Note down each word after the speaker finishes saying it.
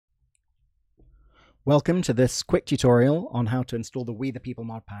Welcome to this quick tutorial on how to install the We the People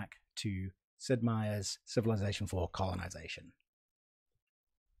mod pack to Sid Meier's Civilization 4 Colonization.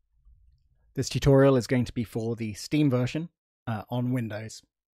 This tutorial is going to be for the Steam version on Windows.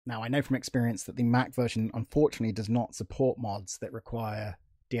 Now, I know from experience that the Mac version unfortunately does not support mods that require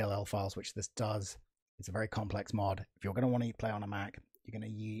DLL files, which this does. It's a very complex mod. If you're going to want to play on a Mac, you're going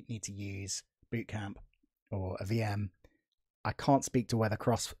to need to use Boot Camp or a VM. I can't speak to whether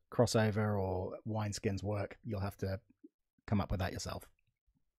crossover or wineskins work. You'll have to come up with that yourself.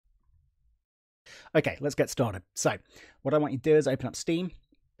 Okay, let's get started. So what I want you to do is open up Steam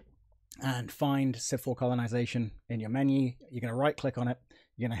and find Civ 4 Colonization in your menu. You're going to right click on it.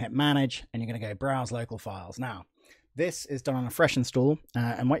 You're going to hit Manage and you're going to go Browse Local Files. Now, this is done on a fresh install.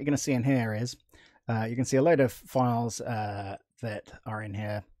 And what you're going to see in here is you can see a load of files that are in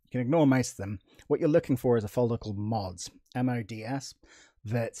here. You can ignore most of them. What you're looking for is a folder called mods, M-O-D-S,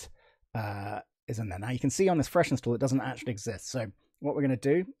 that is in there. Now you can see on this fresh install it doesn't actually exist. So what we're going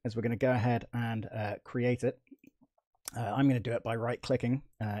to do is we're going to go ahead and create it. I'm going to do it by right clicking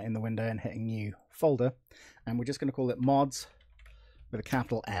in the window and hitting new folder, and we're just going to call it mods with a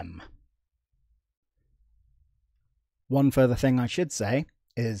capital M. One further thing I should say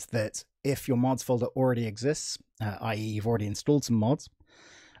is that if your mods folder already exists, i.e. you've already installed some mods,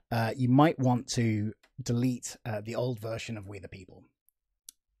 you might want to delete the old version of We the People.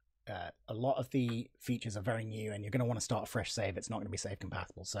 A lot of the features are very new and you're going to want to start a fresh save. It's not going to be save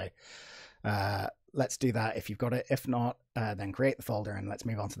compatible. So let's do that if you've got it. If not, then create the folder and let's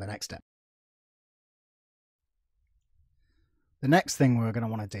move on to the next step. The next thing we're going to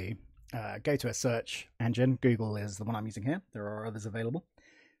want to do, go to a search engine. Google is the one I'm using here. There are others available.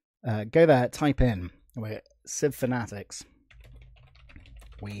 Go there, type in Civ Fanatics.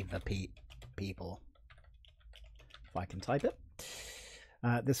 We the People, if I can type it.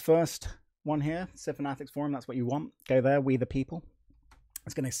 This first one here, Civ Fanatics forum, that's what you want. Go there, We the People.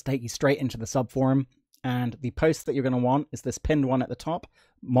 It's going to take you straight into the sub forum, and the post that you're going to want is this pinned one at the top,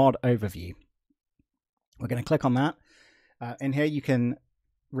 Mod Overview. We're going to click on that. In here you can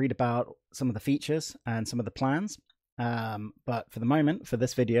read about some of the features and some of the plans. But for the moment, for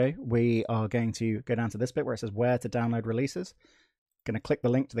this video, we are going to go down to this bit where it says where to download releases. Going to click the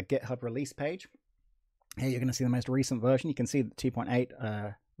link to the GitHub release page. Here you're going to see the most recent version. You can see that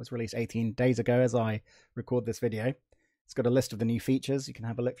 2.8 was released 18 days ago as I record this video. It's got a list of the new features. You can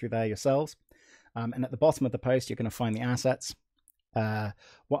have a look through there yourselves. And at the bottom of the post, you're going to find the assets.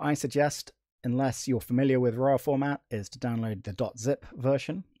 What I suggest, unless you're familiar with RAR format, is to download the .zip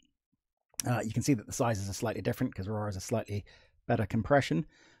version. You can see that the sizes are slightly different because RAR is a slightly better compression.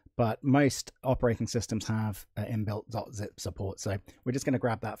 But most operating systems have inbuilt .zip support. So we're just going to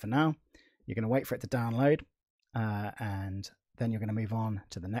grab that for now. You're going to wait for it to download, and then you're going to move on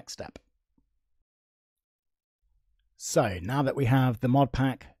to the next step. So now that we have the mod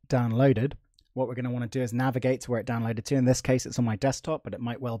pack downloaded, what we're going to want to do is navigate to where it downloaded to. In this case, it's on my desktop, but it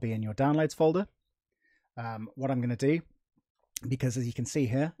might well be in your downloads folder. What I'm going to do, because as you can see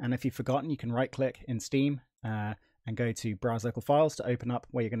here, and if you've forgotten, you can right click in Steam and go to Browse Local Files to open up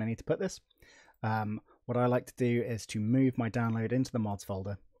where you're going to need to put this. What I like to do is to move my download into the mods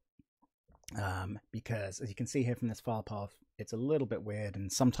folder, because as you can see here from this file path, it's a little bit weird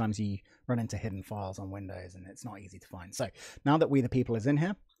and sometimes you run into hidden files on Windows and it's not easy to find. So now that We the People is in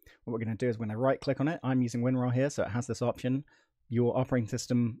here, what we're going to do is we're going to right click on it. I'm using WinRAR here, so it has this option. Your operating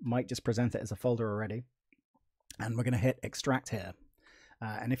system might just present it as a folder already, and we're going to hit extract here.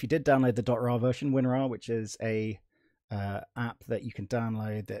 And if you did download the .rar version, WinRAR, which is a app that you can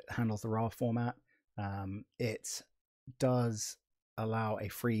download that handles the RAR format, it does allow a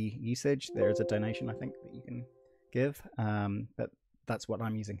free usage. There's a donation, I think, that you can give, but that's what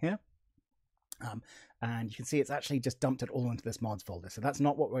I'm using here. And you can see it's actually just dumped it all into this mods folder. So that's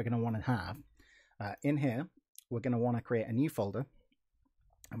not what we're going to want to have. In here, we're going to want to create a new folder,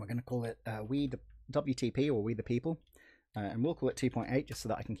 and we're going to call it WTP, or We the People, and we'll call it 2.8 just so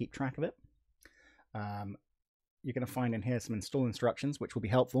that I can keep track of it. You're going to find in here some install instructions, which will be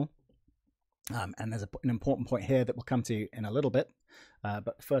helpful. And there's an important point here that we'll come to in a little bit.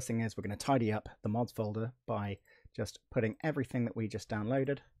 But the first thing is we're going to tidy up the mods folder by just putting everything that we just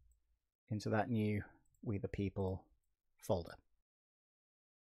downloaded into that new We the People folder.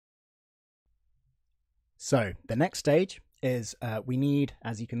 So the next stage is we need,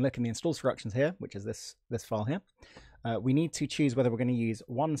 as you can look in the install instructions here, which is this file here, we need to choose whether we're going to use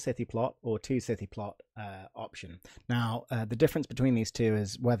one city plot or two city plot option. Now, the difference between these two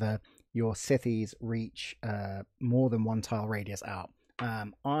is whether your cities reach more than one tile radius out.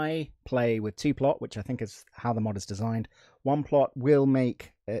 I play with two plot, which I think is how the mod is designed. One plot will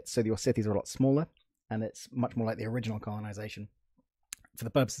make it so your cities are a lot smaller, and it's much more like the original Colonization. For the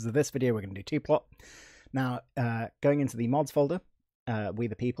purposes of this video, we're going to do 2plot. Now, going into the mods folder, We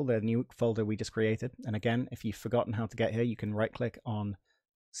the People, the new folder we just created. And again, if you've forgotten how to get here, you can right-click on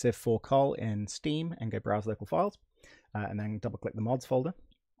Civ Col in Steam and go browse local files, and then double-click the mods folder.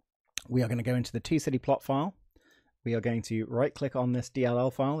 We are going to go into the 2-city plot file. We are going to right-click on this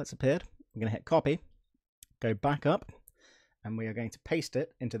DLL file that's appeared. We're going to hit copy, go back up, and we are going to paste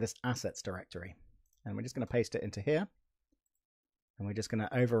it into this assets directory. And we're just going to paste it into here, and we're just going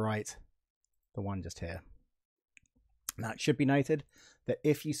to overwrite the one just here. Now, it should be noted that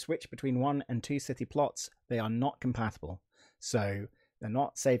if you switch between 1 and 2 city plots, they are not compatible. So they're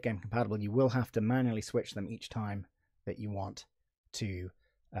not save game compatible. You will have to manually switch them each time that you want to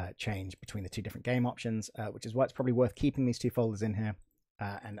change between the two different game options, which is why it's probably worth keeping these two folders in here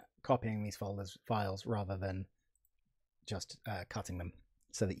and copying these files rather than just cutting them,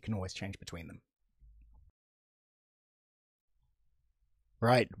 so that you can always change between them.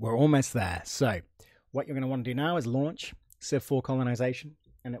 Right, we're almost there. So what you're going to want to do now is launch Civ 4 Colonization,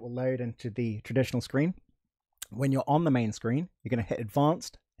 and it will load into the traditional screen. When you're on the main screen, you're going to hit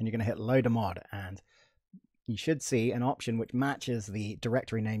Advanced, and you're going to hit Load a Mod, and you should see an option which matches the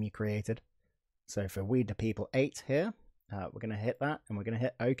directory name you created. So for We the People 8 here, we're going to hit that, and we're going to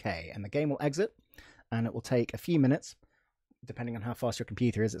hit OK, and the game will exit, and it will take a few minutes, depending on how fast your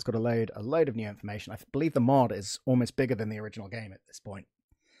computer is. It's got to load a load of new information. I believe the mod is almost bigger than the original game at this point.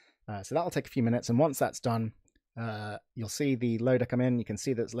 So that'll take a few minutes, and once that's done, you'll see the loader come in. You can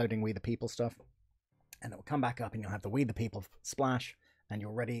see that it's loading We the People stuff, and it will come back up, and you'll have the We the People splash, and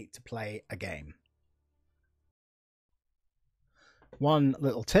you're ready to play a game. One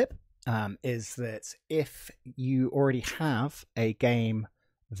little tip is that if you already have a game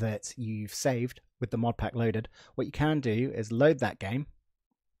that you've saved with the mod pack loaded, what you can do is load that game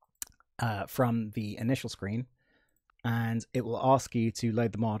from the initial screen, and it will ask you to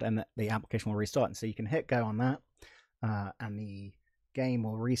load the mod, and the application will restart. And so you can hit go on that, and the game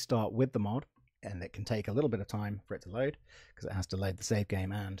will restart with the mod, and it can take a little bit of time for it to load because it has to load the save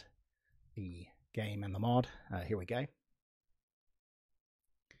game and the game and the mod. Here we go.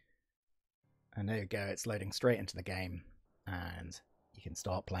 And there you go, it's loading straight into the game, and you can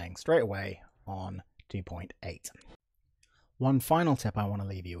start playing straight away on 2.8. One final tip I want to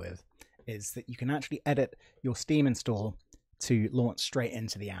leave you with is that you can actually edit your Steam install to launch straight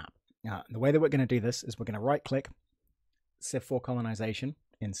into the app. Now, the way that we're going to do this is we're going to right-click Civ 4 Colonization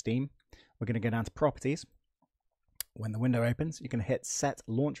in Steam. We're going to go down to Properties. When the window opens, you're going to hit Set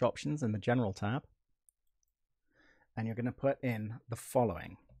Launch Options in the General tab, and you're going to put in the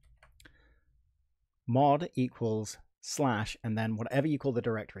following. Mod equals / and then whatever you call the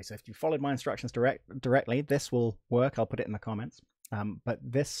directory. So if you followed my instructions directly, this will work. I'll put it in the comments. But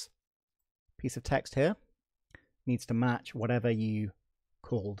this piece of text here needs to match whatever you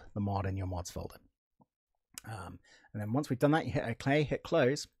called the mod in your mods folder. And then once we've done that, you hit OK, hit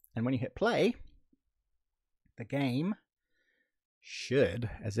close, and when you hit play, the game should,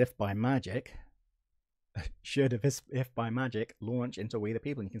 as if by magic, launch into We the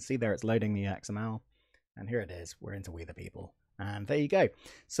People. And you can see there it's loading the XML. And here it is, we're into We the People. And there you go.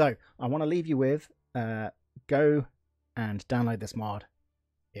 So I want to leave you with, go and download this mod.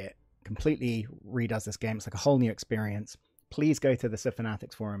 It completely redoes this game. It's like a whole new experience. Please go to the Civ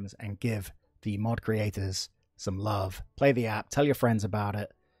Fanatics forums and give the mod creators some love. Play the app, tell your friends about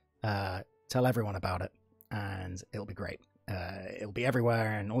it, tell everyone about it, and it'll be great. It'll be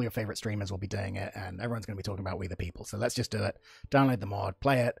everywhere, and all your favorite streamers will be doing it, and everyone's going to be talking about We the People. So let's just do it. Download the mod,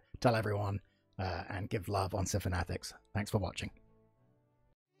 play it, tell everyone, and give love on Civ Fanatics. Thanks for watching.